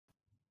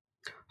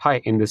Hi,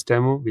 in this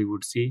demo, we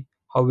would see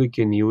how we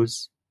can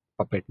use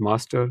Puppet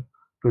Master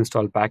to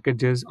install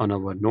packages on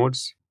our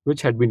nodes,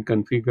 which had been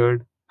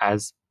configured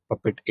as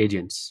Puppet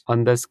agents.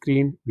 On the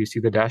screen, we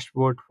see the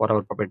dashboard for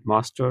our Puppet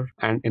Master,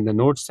 and in the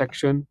nodes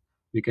section,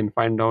 we can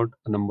find out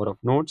a number of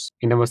nodes.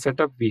 In our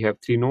setup, we have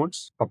 3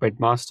 nodes, Puppet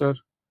Master,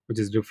 which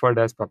is referred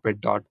as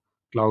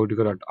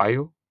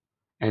puppet.cloudgo.io,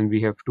 and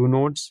we have 2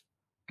 nodes,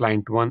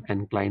 client 1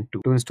 and client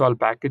 2. To install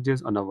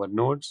packages on our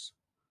nodes,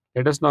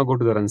 let us now go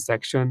to the run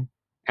section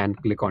and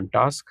click on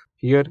task.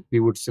 Here we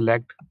would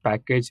select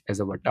package as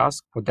our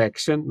task. For the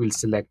action, we'll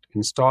select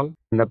install,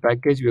 and the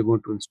package we are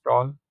going to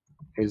install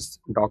is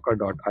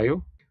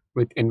docker.io.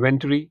 With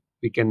inventory,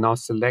 we can now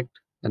select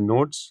the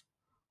nodes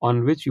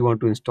on which we want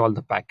to install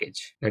the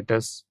package. Let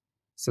us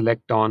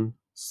select a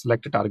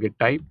target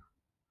type,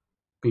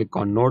 click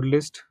on node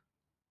list.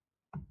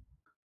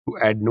 To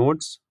add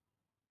nodes,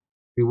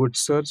 we would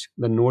search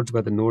the nodes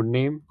by the node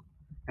name,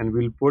 and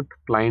we'll put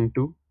client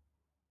 2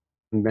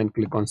 and then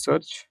click on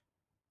search.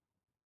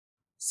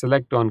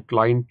 Select on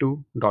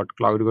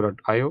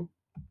client2.cloudgo.io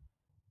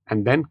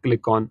and then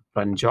click on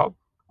run job.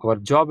 Our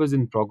job is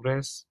in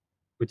progress,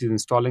 which is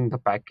installing the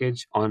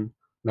package on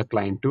the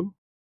client 2.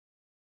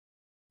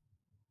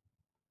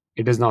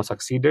 It has now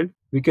succeeded.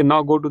 We can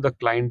now go to the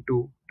client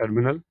 2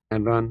 terminal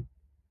and run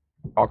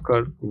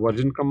docker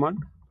version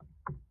command.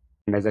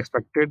 And as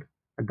expected,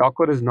 a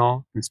Docker is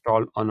now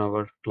installed on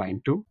our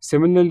client 2.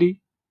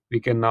 Similarly, we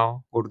can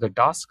now go to the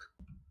task,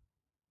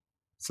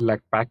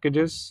 select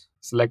packages,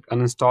 select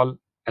uninstall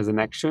as an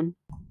action.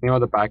 Name of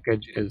the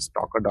package is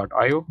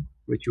docker.io,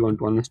 which you want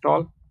to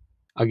uninstall.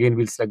 Again,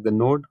 we'll select the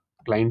node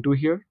client 2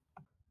 here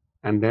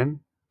and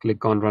then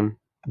click on run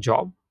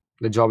job.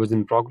 The job is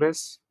in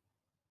progress.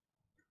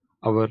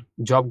 Our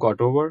job got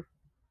over.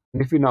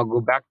 And if we now go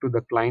back to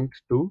the client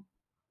 2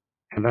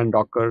 and run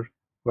docker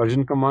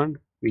version command,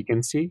 we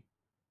can see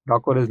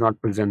Docker is not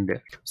present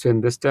there. So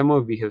in this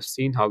demo, we have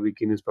seen how we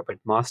can use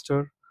Puppet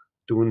Master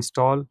to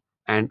install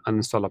and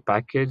uninstall a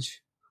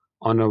package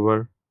on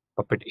our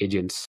Puppet agents.